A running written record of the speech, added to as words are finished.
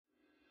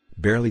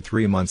Barely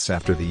 3 months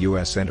after the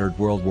U.S. entered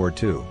World War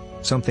II,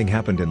 something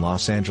happened in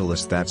Los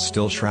Angeles that's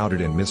still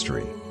shrouded in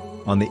mystery.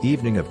 On the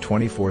evening of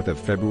 24th of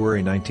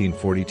February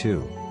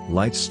 1942,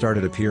 lights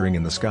started appearing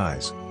in the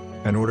skies.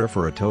 An order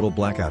for a total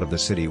blackout of the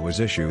city was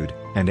issued,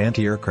 and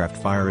anti-aircraft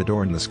fire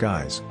adorned the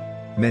skies.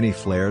 Many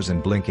flares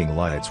and blinking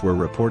lights were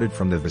reported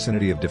from the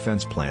vicinity of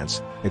defense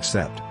plants,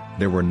 except,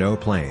 there were no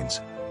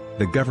planes.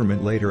 The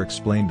government later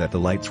explained that the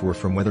lights were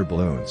from weather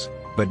balloons,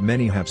 but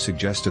many have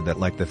suggested that,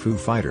 like the Foo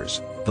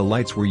Fighters, the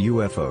lights were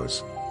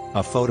UFOs.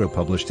 A photo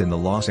published in the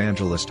Los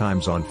Angeles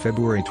Times on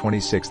February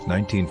 26,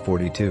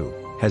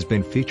 1942, has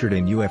been featured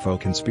in UFO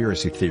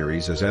conspiracy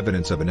theories as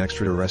evidence of an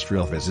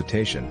extraterrestrial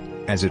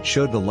visitation, as it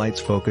showed the lights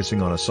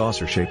focusing on a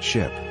saucer-shaped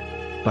ship.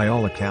 By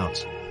all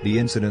accounts, the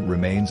incident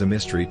remains a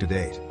mystery to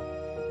date.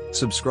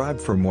 Subscribe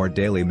for more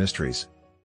daily mysteries.